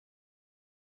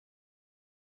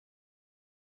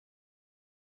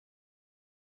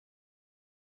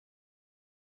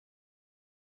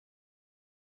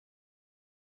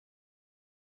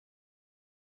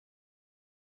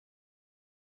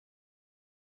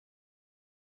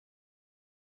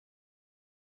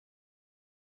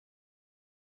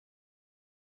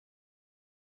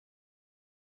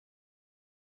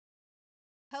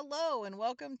Hello, and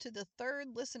welcome to the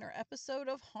third listener episode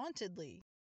of Hauntedly.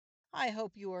 I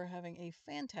hope you are having a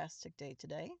fantastic day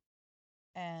today.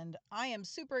 And I am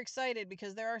super excited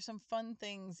because there are some fun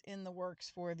things in the works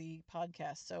for the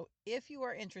podcast. So if you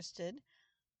are interested,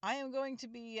 I am going to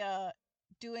be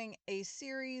doing a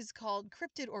series called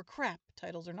Cryptid or Crap.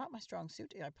 Titles are not my strong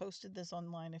suit. I posted this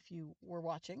online if you were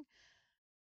watching.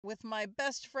 With my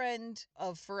best friend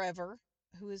of forever,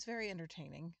 who is very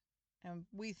entertaining. And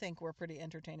we think we're pretty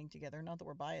entertaining together, not that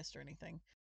we're biased or anything.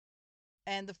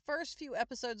 And the first few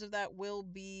episodes of that will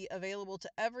be available to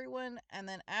everyone. And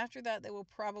then after that, they will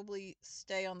probably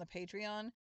stay on the Patreon.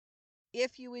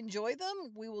 If you enjoy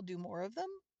them, we will do more of them.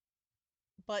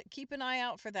 But keep an eye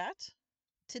out for that.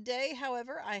 Today,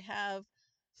 however, I have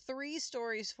 3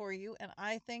 stories for you, and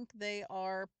I think they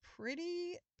are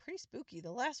pretty spooky.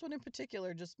 The last one in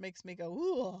particular just makes me go,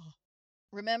 ooh.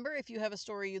 Remember, if you have a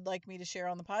story you'd like me to share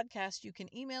on the podcast, you can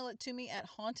email it to me at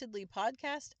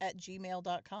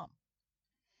hauntedlypodcast@gmail.com.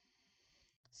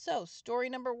 So, story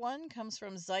number 1 comes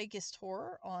from Zeitgeist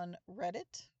Horror on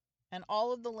Reddit, and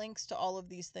all of the links to all of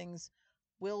these things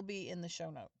will be in the show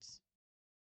notes.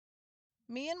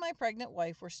 Me and my pregnant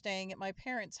wife were staying at my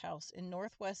parents' house in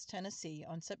Northwest Tennessee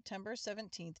on September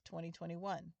 17th,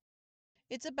 2021.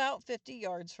 It's about 50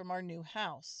 yards from our new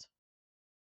house.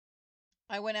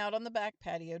 I went out on the back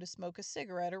patio to smoke a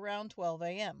cigarette around 12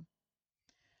 a.m.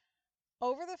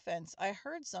 Over the fence, I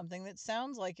heard something that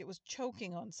sounds like it was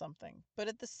choking on something, but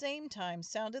at the same time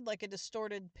sounded like a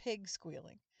distorted pig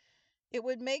squealing. It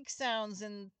would make sounds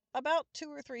in about 2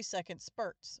 or 3 second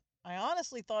spurts. I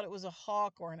honestly thought it was a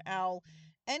hawk or an owl,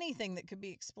 anything that could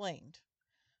be explained.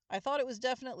 I thought it was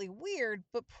definitely weird,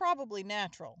 but probably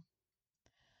natural.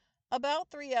 About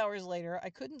 3 hours later,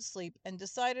 I couldn't sleep and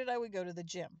decided I would go to the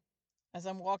gym. As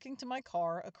I'm walking to my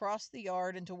car across the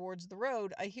yard and towards the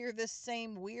road, I hear this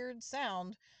same weird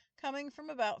sound coming from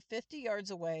about 50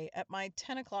 yards away at my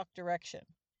 10 o'clock direction.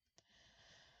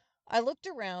 I looked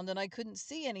around and I couldn't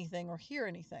see anything or hear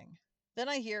anything. Then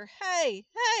I hear, "Hey,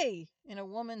 hey," in a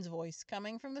woman's voice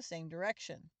coming from the same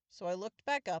direction. So I looked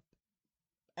back up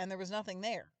and there was nothing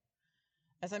there.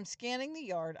 As I'm scanning the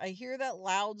yard, I hear that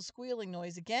loud squealing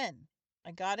noise again.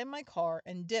 I got in my car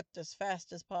and dipped as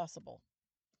fast as possible.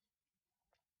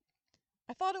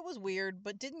 I thought it was weird,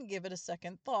 but didn't give it a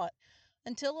second thought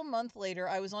until a month later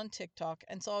I was on TikTok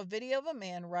and saw a video of a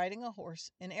man riding a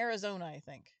horse in Arizona, I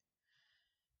think.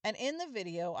 And in the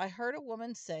video, I heard a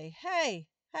woman say, "Hey,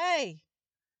 hey."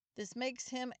 This makes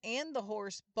him and the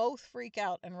horse both freak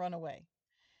out and run away.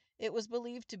 It was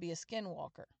believed to be a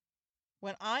skinwalker.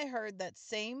 When I heard that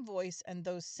same voice and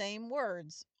those same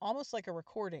words, almost like a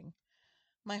recording,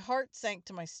 my heart sank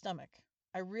to my stomach.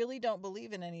 I really don't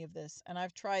believe in any of this, and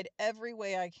I've tried every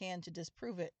way I can to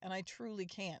disprove it, and I truly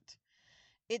can't.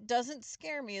 It doesn't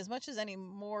scare me as much as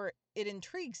anymore, it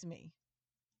intrigues me.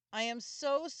 I am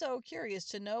so curious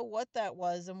to know what that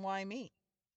was and why me.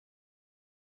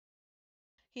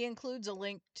 He includes a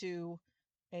link to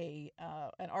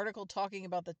an article talking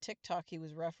about the TikTok he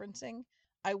was referencing.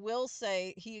 I will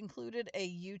say he included a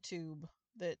YouTube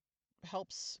that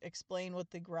helps explain what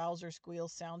the growls or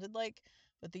squeals sounded like,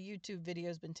 but the YouTube video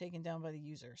has been taken down by the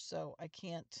user, so I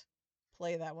can't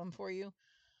play that one for you.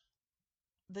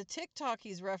 The TikTok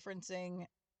he's referencing,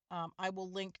 I will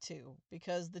link to,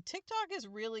 because the TikTok is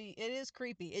it is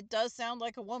creepy. It does sound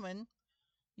like a woman.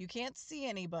 You can't see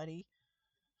anybody,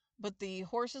 but the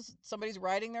horses, somebody's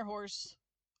riding their horse,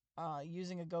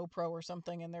 using a GoPro or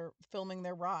something, and they're filming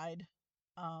their ride.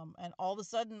 And all of a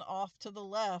sudden, off to the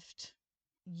left,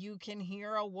 you can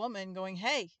hear a woman going,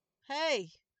 "Hey,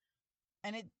 hey,"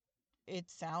 and it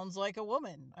sounds like a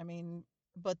woman. I mean,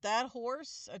 but that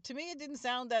horse, to me, it didn't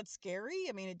sound that scary.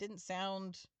 I mean, it didn't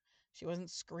sound, she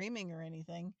wasn't screaming or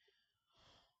anything.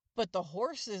 But the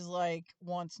horse is like,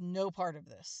 wants no part of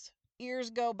this.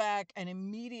 Ears go back and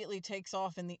immediately takes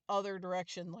off in the other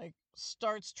direction, like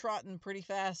starts trotting pretty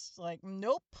fast, like,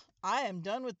 nope, I am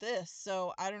done with this.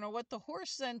 So I don't know what the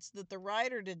horse sensed that the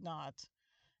rider did not,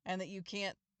 and that you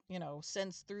can't,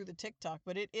 sense through the TikTok,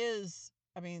 but it is,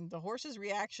 I mean, the horse's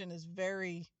reaction is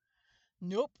very,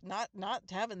 nope, not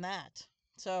having that.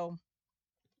 So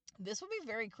this would be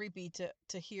very creepy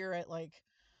to hear at like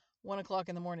 1 o'clock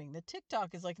in the morning. The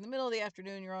TikTok is like in the middle of the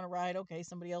afternoon, you're on a ride. Okay,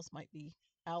 somebody else might be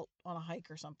out on a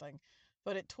hike or something.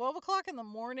 But at 12 o'clock in the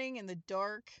morning in the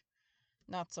dark,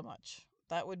 not so much.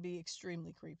 That would be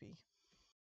extremely creepy.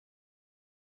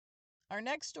 Our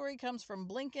next story comes from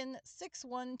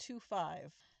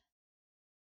Blinken6125.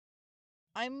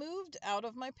 I moved out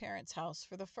of my parents' house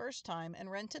for the first time and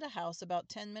rented a house about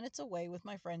 10 minutes away with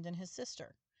my friend and his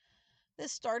sister.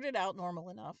 This started out normal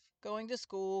enough, going to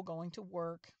school, going to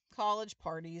work, college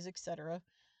parties, etc.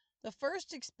 The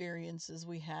first experiences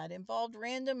we had involved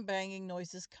random banging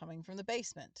noises coming from the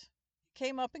basement. It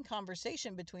came up in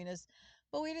conversation between us,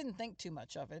 but we didn't think too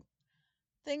much of it.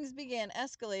 Things began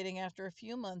escalating after a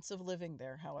few months of living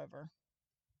there, however.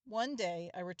 One day,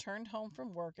 I returned home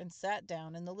from work and sat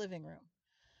down in the living room.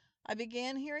 I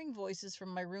began hearing voices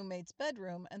from my roommate's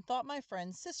bedroom and thought my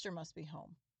friend's sister must be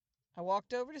home. I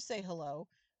walked over to say hello,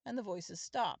 and the voices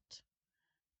stopped.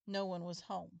 No one was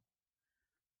home.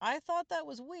 I thought that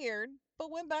was weird, but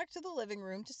went back to the living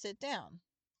room to sit down.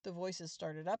 The voices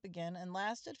started up again and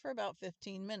lasted for about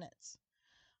 15 minutes.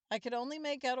 I could only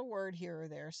make out a word here or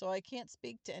there, so I can't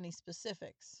speak to any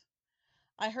specifics.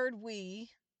 I heard we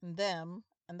and them,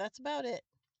 and that's about it.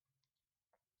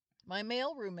 My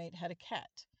male roommate had a cat,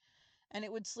 and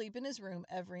it would sleep in his room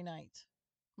every night.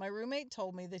 My roommate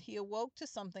told me that he awoke to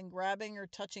something grabbing or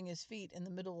touching his feet in the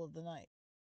middle of the night.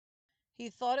 He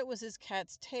thought it was his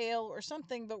cat's tail or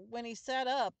something, but when he sat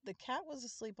up, the cat was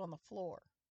asleep on the floor.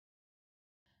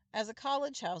 As a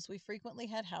college house, we frequently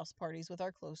had house parties with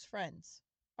our close friends.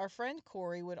 Our friend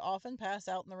Corey would often pass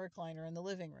out in the recliner in the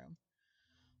living room.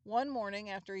 One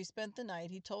morning after he spent the night,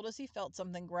 he told us he felt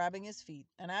something grabbing his feet,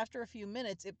 and after a few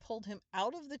minutes, it pulled him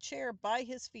out of the chair by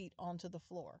his feet onto the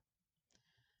floor.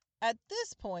 At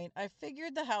this point, I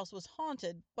figured the house was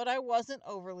haunted, but I wasn't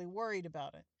overly worried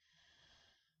about it.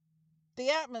 The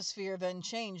atmosphere then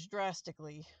changed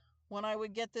drastically when I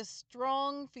would get this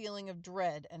strong feeling of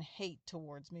dread and hate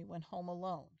towards me when home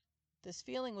alone. This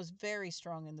feeling was very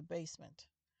strong in the basement.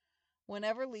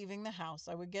 Whenever leaving the house,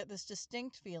 I would get this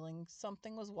distinct feeling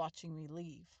something was watching me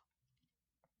leave.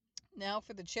 Now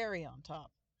for the cherry on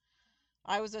top.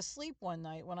 I was asleep one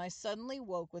night when I suddenly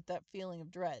woke with that feeling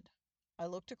of dread. I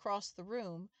looked across the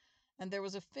room, and there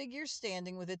was a figure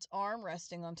standing with its arm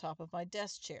resting on top of my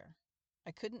desk chair.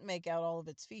 I couldn't make out all of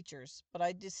its features, but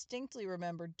I distinctly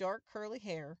remember dark curly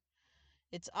hair,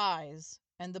 its eyes,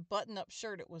 and the button-up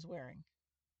shirt it was wearing.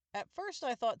 At first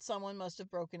I thought someone must have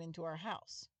broken into our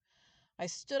house. I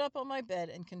stood up on my bed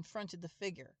and confronted the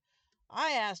figure.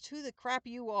 I asked who the crap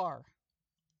you are.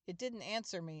 It didn't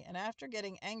answer me, and after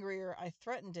getting angrier, I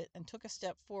threatened it and took a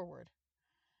step forward.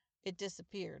 It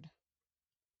disappeared.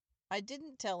 I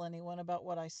didn't tell anyone about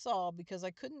what I saw because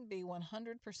I couldn't be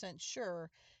 100%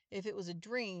 sure if it was a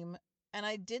dream, and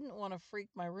I didn't want to freak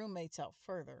my roommates out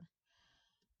further.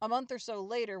 A month or so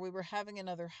later, we were having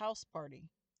another house party.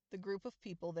 The group of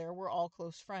people there were all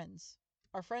close friends.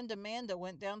 Our friend Amanda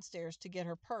went downstairs to get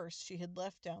her purse she had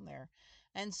left down there,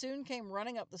 and soon came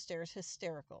running up the stairs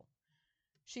hysterical.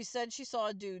 She said she saw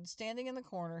a dude standing in the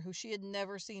corner who she had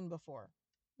never seen before.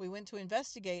 We went to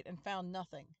investigate and found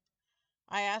nothing.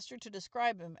 I asked her to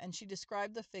describe him, and she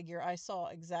described the figure I saw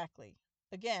exactly.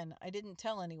 Again, I didn't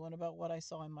tell anyone about what I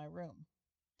saw in my room.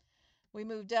 We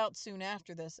moved out soon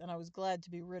after this, and I was glad to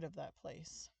be rid of that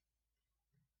place.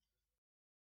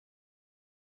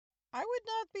 I would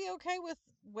not be okay with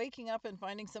waking up and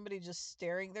finding somebody just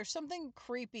staring. There's something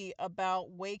creepy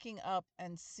about waking up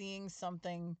and seeing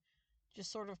something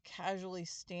just sort of casually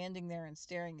standing there and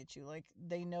staring at you. Like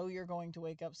they know you're going to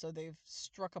wake up, so they've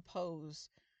struck a pose.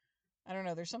 I don't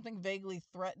know. There's something vaguely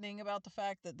threatening about the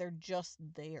fact that they're just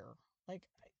there. Like,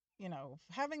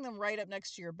 having them right up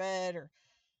next to your bed or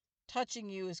touching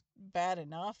you is bad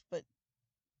enough, but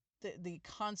the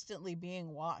constantly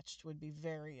being watched would be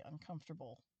very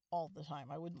uncomfortable all the time.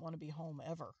 I wouldn't want to be home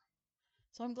ever.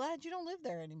 So I'm glad you don't live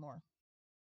there anymore.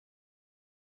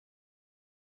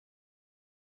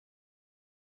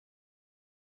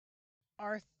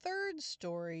 Our third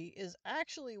story is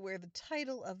actually where the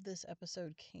title of this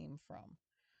episode came from.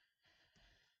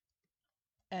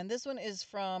 And this one is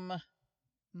from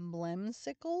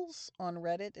Mlemsicles on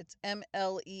Reddit. It's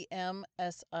Mlemsicles.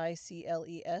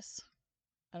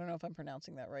 I don't know if I'm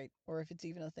pronouncing that right or if it's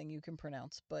even a thing you can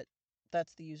pronounce, but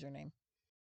that's the username.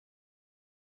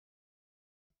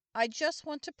 I just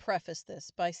want to preface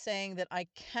this by saying that I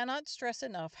cannot stress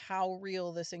enough how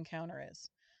real this encounter is.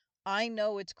 I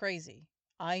know it's crazy.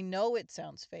 I know it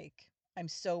sounds fake. I'm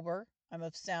sober. I'm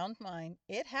of sound mind.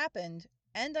 It happened,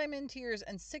 and I'm in tears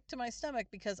and sick to my stomach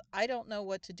because I don't know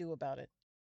what to do about it.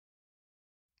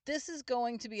 This is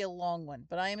going to be a long one,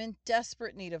 but I am in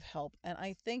desperate need of help, and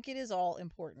I think it is all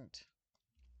important.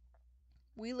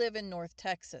 We live in North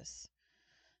Texas.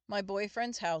 My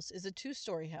boyfriend's house is a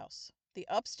 2-story house, the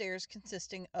upstairs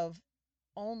consisting of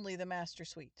only the master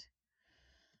suite.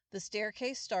 The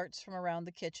staircase starts from around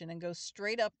the kitchen and goes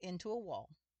straight up into a wall.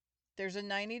 There's a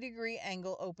 90-degree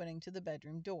angle opening to the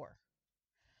bedroom door.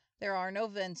 There are no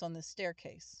vents on this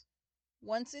staircase.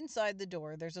 Once inside the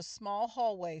door, there's a small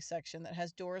hallway section that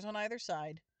has doors on either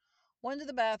side, one to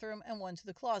the bathroom and one to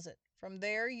the closet. From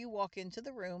there, you walk into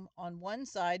the room, on one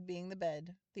side being the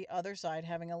bed, the other side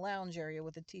having a lounge area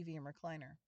with a TV and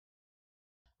recliner.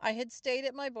 I had stayed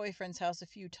at my boyfriend's house a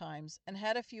few times and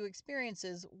had a few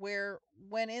experiences where,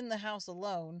 when in the house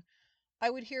alone,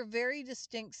 I would hear very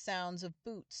distinct sounds of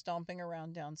boots stomping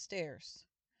around downstairs.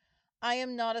 I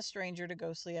am not a stranger to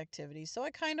ghostly activities, so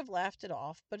I kind of laughed it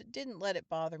off, but it didn't let it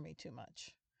bother me too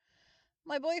much.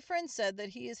 My boyfriend said that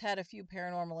he has had a few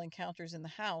paranormal encounters in the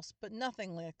house, but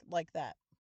nothing like that.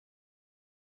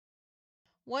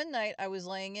 One night I was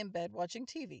laying in bed watching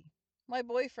TV. My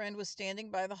boyfriend was standing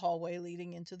by the hallway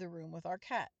leading into the room with our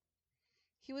cat.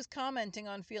 He was commenting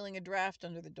on feeling a draft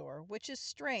under the door, which is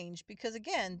strange because,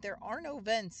 again, there are no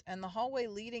vents and the hallway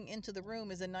leading into the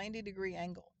room is a 90-degree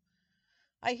angle.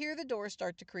 I hear the door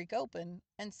start to creak open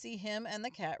and see him and the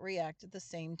cat react at the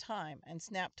same time and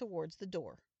snap towards the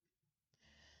door.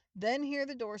 Then hear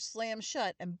the door slam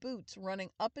shut and boots running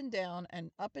up and down and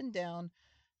up and down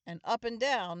and up and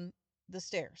down the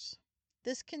stairs.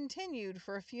 This continued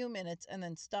for a few minutes and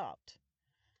then stopped.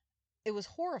 It was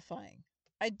horrifying.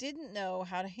 I didn't know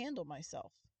how to handle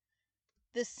myself.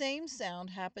 This same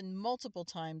sound happened multiple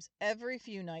times every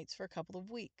few nights for a couple of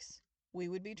weeks. We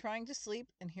would be trying to sleep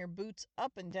and hear boots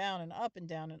up and down and up and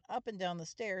down and up and down the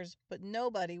stairs, but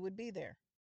nobody would be there.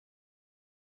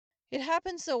 It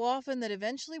happened so often that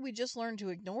eventually we just learned to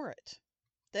ignore it.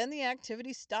 Then the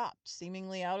activity stopped,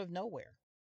 seemingly out of nowhere.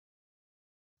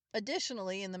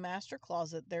 Additionally, in the master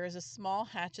closet, there is a small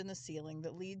hatch in the ceiling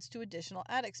that leads to additional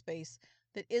attic space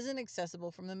that isn't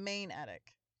accessible from the main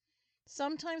attic.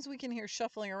 Sometimes we can hear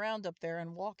shuffling around up there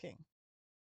and walking.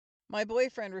 My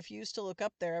boyfriend refused to look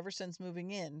up there ever since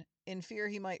moving in fear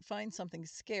he might find something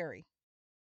scary.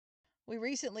 We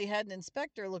recently had an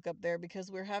inspector look up there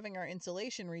because we're having our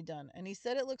insulation redone, and he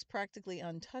said it looks practically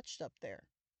untouched up there.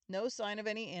 No sign of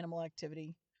any animal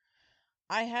activity.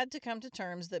 I had to come to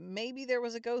terms that maybe there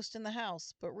was a ghost in the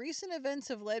house, but recent events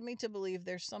have led me to believe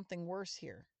there's something worse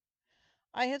here.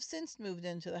 I have since moved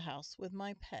into the house with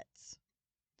my pets.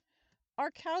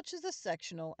 Our couch is a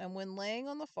sectional, and when laying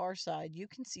on the far side, you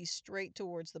can see straight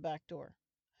towards the back door.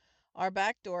 Our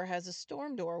back door has a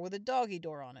storm door with a doggy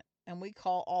door on it, and we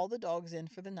call all the dogs in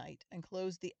for the night and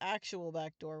close the actual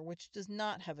back door, which does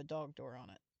not have a dog door on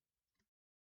it.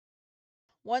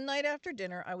 One night after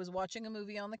dinner, I was watching a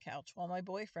movie on the couch while my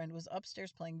boyfriend was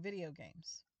upstairs playing video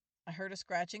games. I heard a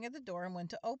scratching at the door and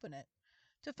went to open it,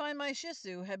 to find my Shih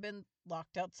Tzu had been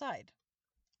locked outside.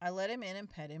 I let him in and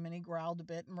pet him, and he growled a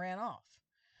bit and ran off.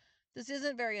 This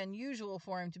isn't very unusual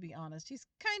for him, to be honest. He's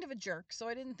kind of a jerk, so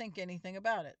I didn't think anything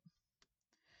about it.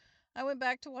 I went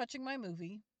back to watching my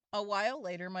movie. A while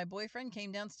later, my boyfriend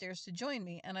came downstairs to join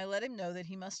me, and I let him know that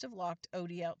he must have locked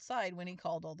Odie outside when he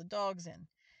called all the dogs in.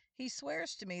 He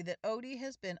swears to me that Odie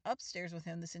has been upstairs with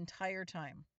him this entire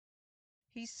time.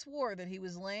 He swore that he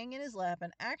was laying in his lap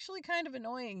and actually kind of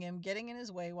annoying him, getting in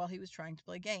his way while he was trying to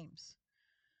play games.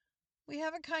 We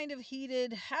have a kind of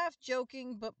heated,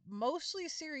 half-joking, but mostly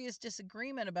serious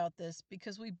disagreement about this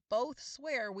because we both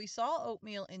swear we saw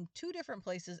Oatmeal in 2 different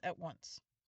places at once.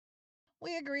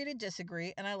 We agree to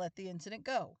disagree, and I let the incident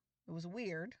go. It was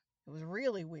weird. It was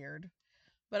really weird.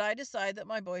 But I decide that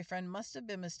my boyfriend must have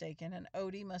been mistaken, and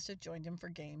Odie must have joined him for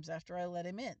games after I let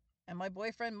him in. And my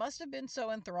boyfriend must have been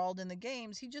so enthralled in the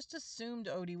games, he just assumed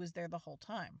Odie was there the whole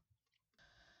time.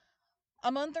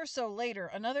 A month or so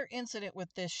later, another incident with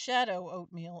this shadow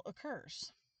Oatmeal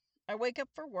occurs. I wake up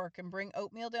for work and bring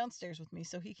Oatmeal downstairs with me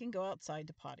so he can go outside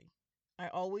to potty. I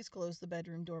always close the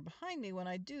bedroom door behind me when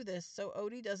I do this so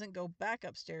Odie doesn't go back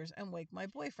upstairs and wake my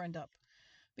boyfriend up.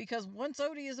 Because once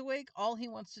Odie is awake, all he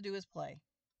wants to do is play.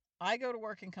 I go to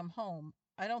work and come home.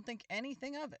 I don't think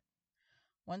anything of it.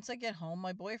 Once I get home,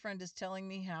 my boyfriend is telling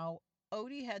me how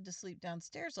Odie had to sleep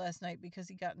downstairs last night because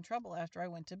he got in trouble after I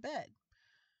went to bed.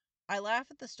 I laugh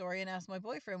at the story and ask my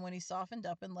boyfriend when he softened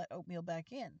up and let Oatmeal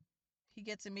back in. He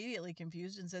gets immediately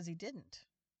confused and says he didn't.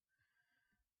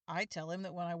 I tell him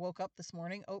that when I woke up this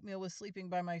morning, Oatmeal was sleeping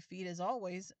by my feet as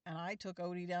always, and I took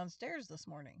Odie downstairs this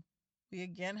morning. We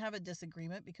again have a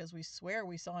disagreement because we swear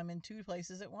we saw him in 2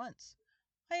 places at once.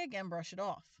 I again brush it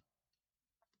off.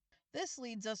 This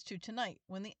leads us to tonight,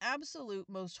 when the absolute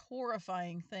most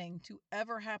horrifying thing to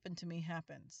ever happen to me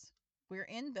happens. We're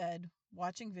in bed,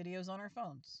 watching videos on our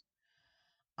phones.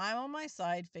 I'm on my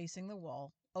side facing the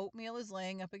wall. Oatmeal is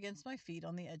laying up against my feet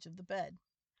on the edge of the bed.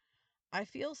 I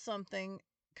feel something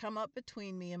come up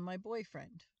between me and my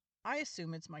boyfriend. I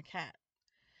assume it's my cat.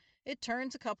 It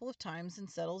turns a couple of times and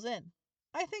settles in.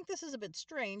 I think this is a bit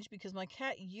strange because my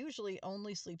cat usually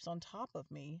only sleeps on top of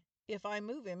me, If I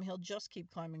move him, he'll just keep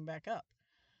climbing back up.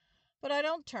 But I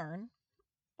don't turn.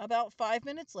 About 5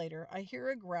 minutes later, I hear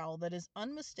a growl that is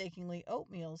unmistakably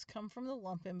Oatmeal's come from the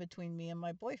lump in between me and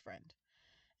my boyfriend.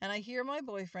 And I hear my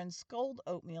boyfriend scold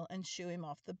Oatmeal and shoo him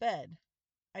off the bed.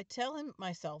 I tell him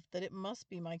myself that it must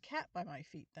be my cat by my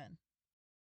feet then.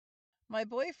 My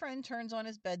boyfriend turns on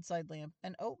his bedside lamp,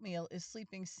 and Oatmeal is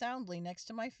sleeping soundly next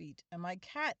to my feet, and my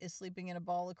cat is sleeping in a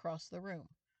ball across the room.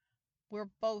 We're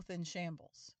both in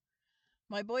shambles.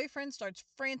 My boyfriend starts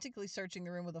frantically searching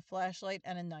the room with a flashlight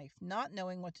and a knife, not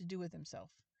knowing what to do with himself.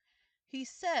 He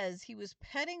says he was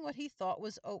petting what he thought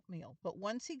was Oatmeal, but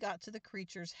once he got to the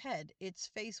creature's head, its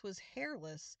face was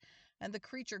hairless, and the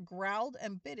creature growled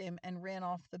and bit him and ran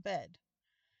off the bed.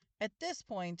 At this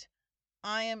point,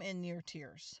 I am in near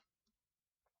tears.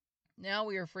 Now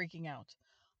we are freaking out.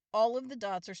 All of the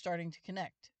dots are starting to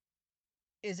connect.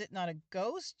 Is it not a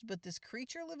ghost, but this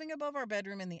creature living above our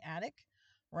bedroom in the attic,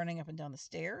 running up and down the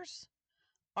stairs?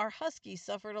 Our husky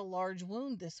suffered a large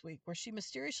wound this week where she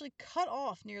mysteriously cut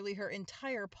off nearly her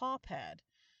entire paw pad.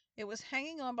 It was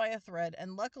hanging on by a thread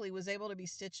and luckily was able to be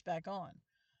stitched back on.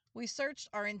 We searched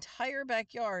our entire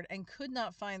backyard and could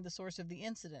not find the source of the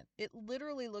incident. It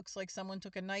literally looks like someone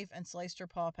took a knife and sliced her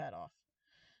paw pad off.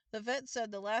 The vet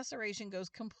said the laceration goes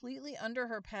completely under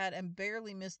her pad and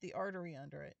barely missed the artery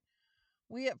under it.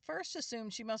 We at first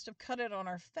assumed she must have cut it on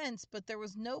our fence, but there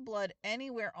was no blood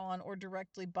anywhere on or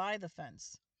directly by the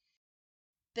fence.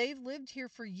 They've lived here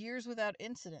for years without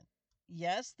incident.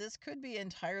 Yes, this could be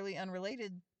entirely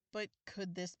unrelated, but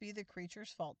could this be the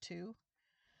creature's fault too?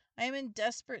 I am in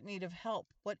desperate need of help.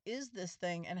 What is this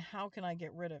thing and how can I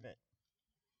get rid of it?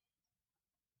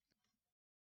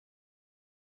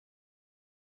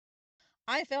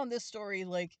 I found this story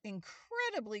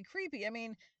incredibly creepy. I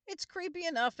mean, it's creepy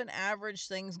enough in average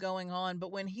things going on,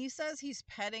 but when he says he's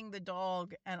petting the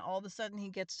dog and all of a sudden he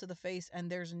gets to the face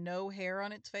and there's no hair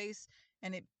on its face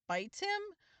and it bites him,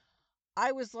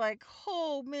 I was like,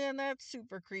 "Oh man, that's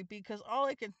super creepy." Because all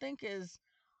I can think is,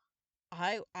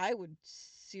 I would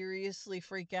seriously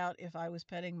freak out if I was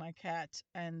petting my cat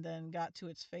and then got to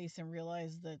its face and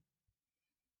realized that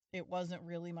it wasn't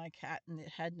really my cat and it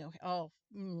had no.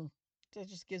 That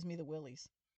just gives me the willies.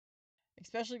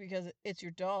 Especially because it's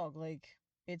your dog. Like,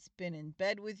 it's been in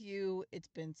bed with you. It's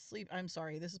been sleep. I'm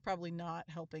sorry, this is probably not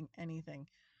helping anything,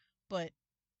 but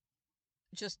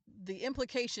just the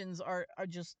implications are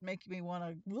just making me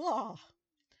want to.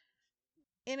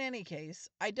 In any case,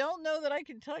 I don't know that I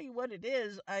can tell you what it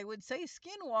is. I would say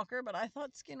skinwalker, but I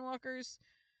thought skinwalkers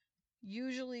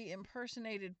usually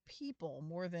impersonated people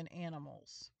more than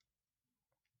animals.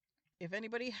 If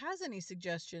anybody has any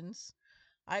suggestions,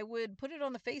 I would put it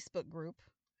on the Facebook group.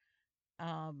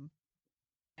 Um,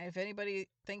 if anybody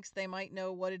thinks they might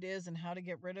know what it is and how to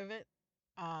get rid of it,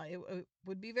 it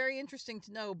would be very interesting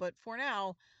to know. But for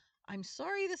now, I'm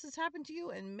sorry this has happened to you,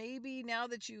 and maybe now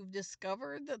that you've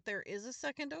discovered that there is a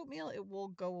second oatmeal, it will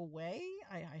go away.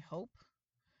 I hope.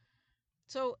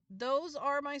 So, those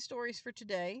are my stories for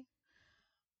today.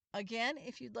 Again,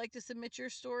 if you'd like to submit your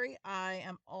story, I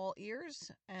am all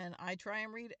ears and I try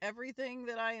and read everything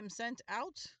that I am sent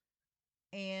out.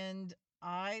 And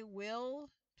I will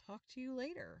talk to you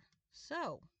later.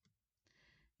 So,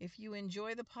 if you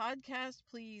enjoy the podcast,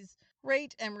 please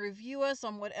rate and review us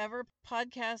on whatever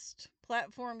podcast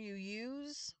platform you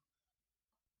use.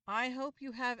 I hope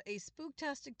you have a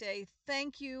spooktastic day.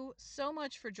 Thank you so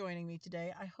much for joining me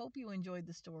today. I hope you enjoyed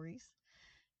the stories.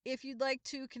 If you'd like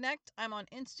to connect, I'm on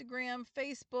Instagram,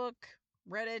 Facebook,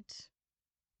 Reddit.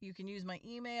 You can use my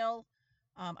email.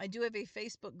 I do have a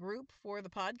Facebook group for the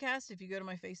podcast. If you go to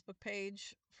my Facebook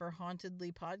page for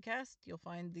Hauntedly Podcast, you'll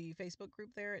find the Facebook group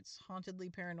there. It's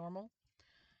Hauntedly Paranormal.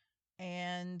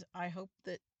 And I hope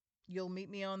that you'll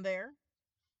meet me on there.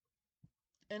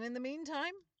 And in the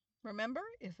meantime, remember,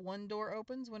 if one door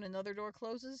opens when another door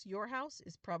closes, your house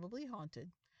is probably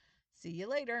haunted. See you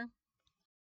later.